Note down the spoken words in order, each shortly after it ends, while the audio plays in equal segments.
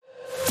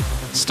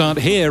Start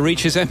Here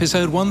reaches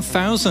episode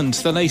 1000,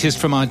 the latest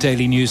from our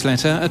daily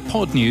newsletter at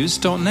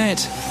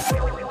podnews.net.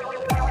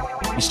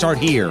 We start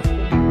here.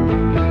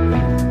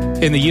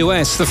 In the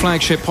US, the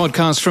flagship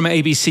podcast from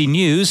ABC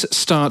News,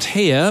 Start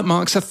Here,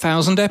 marks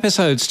 1,000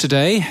 episodes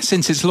today.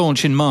 Since its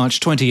launch in March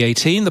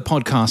 2018, the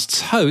podcast's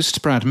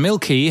host, Brad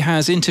Milkey,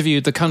 has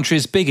interviewed the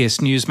country's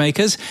biggest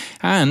newsmakers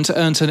and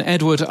earned an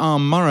Edward R.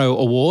 Murrow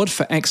Award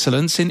for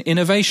Excellence in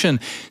Innovation.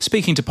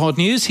 Speaking to Pod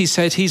News, he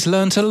said he's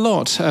learnt a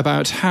lot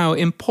about how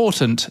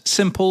important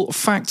simple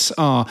facts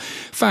are.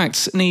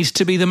 Facts need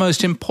to be the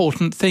most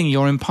important thing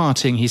you're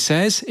imparting, he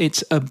says.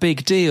 It's a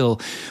big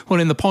deal. Well,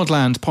 in the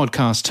Podland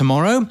podcast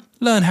tomorrow,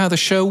 learn how the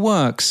show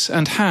works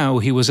and how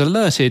he was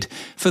alerted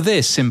for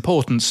this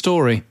important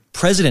story.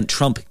 President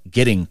Trump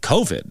getting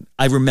COVID.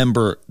 I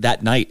remember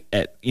that night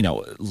at,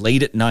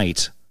 late at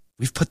night,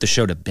 we've put the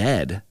show to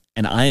bed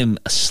and I am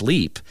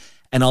asleep.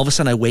 And all of a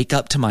sudden I wake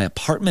up to my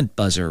apartment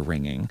buzzer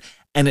ringing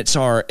and it's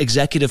our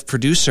executive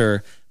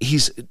producer.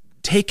 He's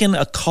taken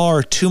a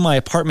car to my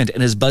apartment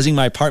and is buzzing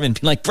my apartment,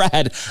 being like,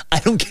 Brad, I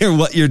don't care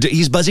what you're doing.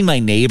 He's buzzing my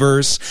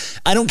neighbors.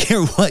 I don't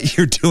care what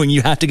you're doing.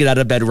 You have to get out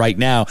of bed right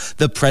now.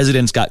 The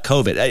president's got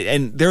COVID.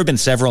 And there have been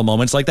several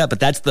moments like that, but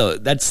that's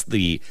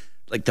the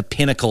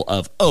pinnacle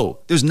of,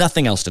 there's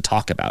nothing else to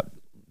talk about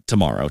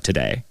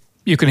today.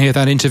 You can hear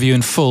that interview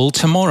in full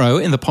tomorrow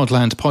in the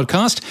Podland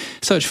podcast.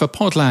 Search for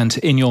Podland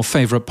in your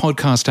favourite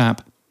podcast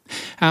app.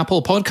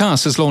 Apple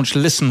Podcasts has launched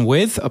Listen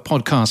With, a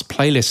podcast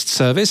playlist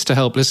service to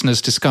help listeners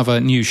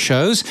discover new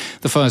shows.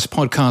 The first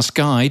podcast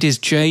guide is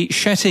Jay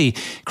Shetty.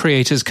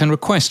 Creators can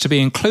request to be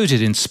included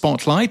in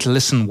Spotlight,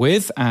 Listen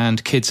With,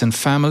 and Kids and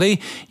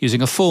Family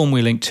using a form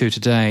we link to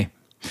today.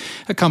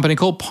 A company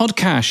called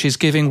Podcash is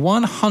giving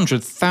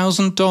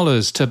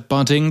 $100,000 to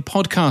budding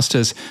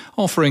podcasters,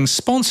 offering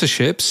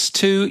sponsorships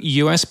to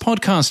US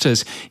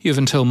podcasters. You have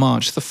until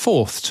March the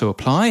 4th to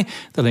apply.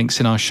 The link's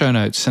in our show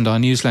notes and our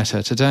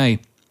newsletter today.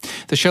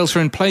 The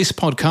Shelter in Place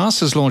podcast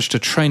has launched a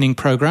training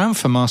program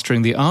for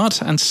mastering the art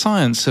and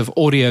science of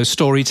audio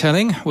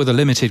storytelling with a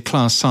limited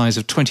class size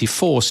of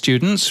 24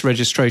 students.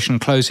 Registration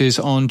closes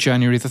on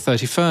January the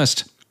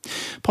 31st.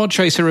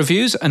 Podchaser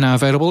reviews are now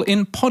available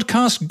in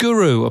Podcast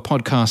Guru, a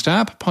podcast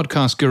app.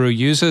 Podcast Guru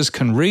users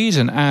can read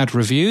and add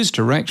reviews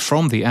direct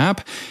from the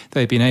app.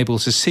 They've been able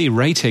to see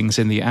ratings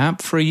in the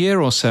app for a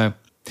year or so.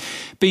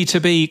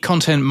 B2B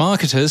content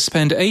marketers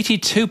spend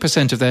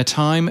 82% of their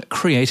time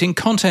creating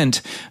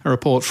content, a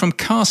report from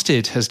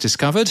Casted has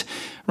discovered,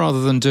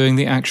 rather than doing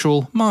the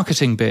actual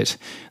marketing bit.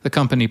 The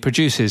company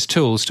produces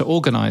tools to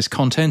organise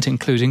content,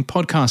 including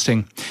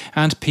podcasting.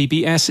 And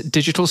PBS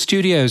Digital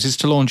Studios is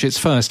to launch its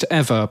first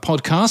ever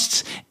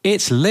podcasts.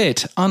 It's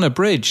Lit,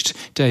 Unabridged,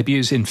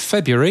 debuts in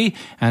February,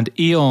 and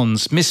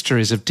Eons,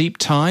 Mysteries of Deep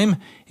Time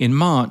in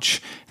March.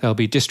 They'll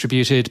be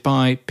distributed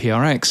by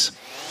PRX.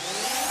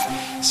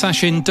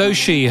 Sachin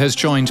Doshi has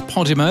joined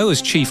Podimo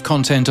as Chief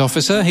Content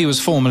Officer. He was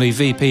formerly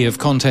VP of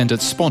Content at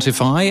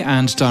Spotify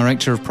and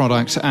Director of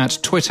Product at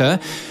Twitter.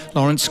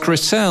 Lawrence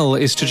Grisell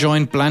is to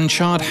join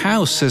Blanchard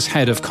House as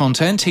Head of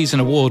Content. He's an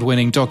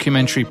award-winning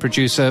documentary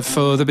producer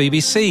for the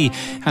BBC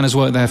and has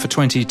worked there for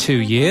 22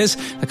 years.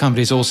 The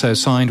company's also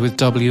signed with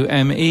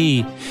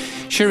WME.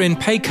 Shirin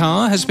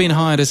Paykar has been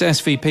hired as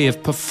SVP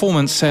of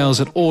Performance Sales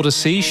at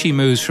Audacy. She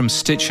moves from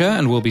Stitcher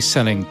and will be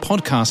selling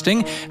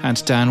podcasting.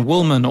 And Dan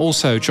Woolman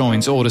also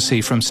joins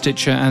Audacy from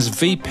Stitcher as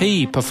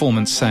VP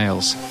Performance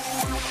Sales.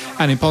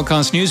 And in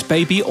podcast news,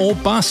 Baby or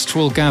Bust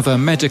will gather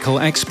medical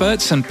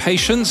experts and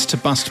patients to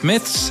bust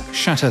myths,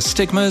 shatter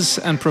stigmas,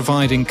 and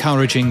provide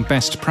encouraging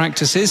best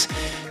practices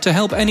to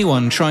help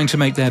anyone trying to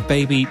make their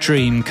baby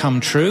dream come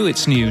true.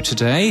 It's new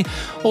today.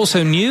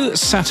 Also new,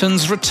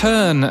 Saturn's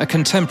Return, a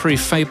contemporary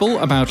fable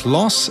about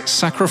loss,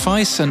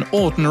 sacrifice, and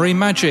ordinary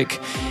magic.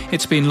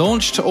 It's been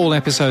launched. All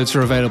episodes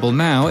are available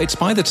now. It's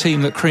by the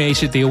team that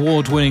created the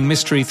award-winning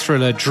mystery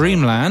thriller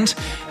Dreamland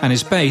and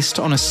is based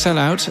on a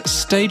sellout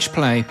stage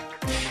play.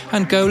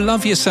 And Go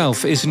Love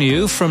Yourself is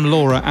new from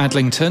Laura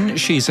Adlington.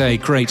 She's a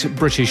Great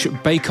British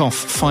Bake Off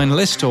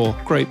finalist, or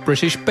Great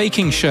British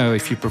Baking Show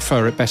if you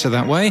prefer it better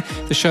that way.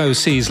 The show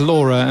sees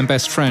Laura and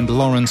best friend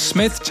Lauren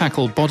Smith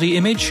tackle body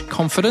image,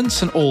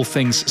 confidence and all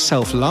things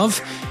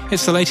self-love.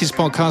 It's the latest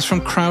podcast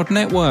from Crowd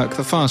Network,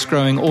 the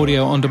fast-growing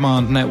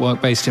audio-on-demand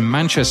network based in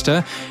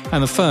Manchester,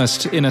 and the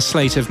first in a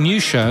slate of new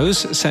shows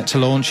set to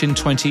launch in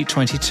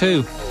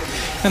 2022.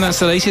 And that's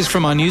the latest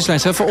from our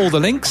newsletter. For all the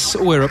links,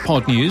 we're at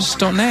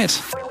podnews.net.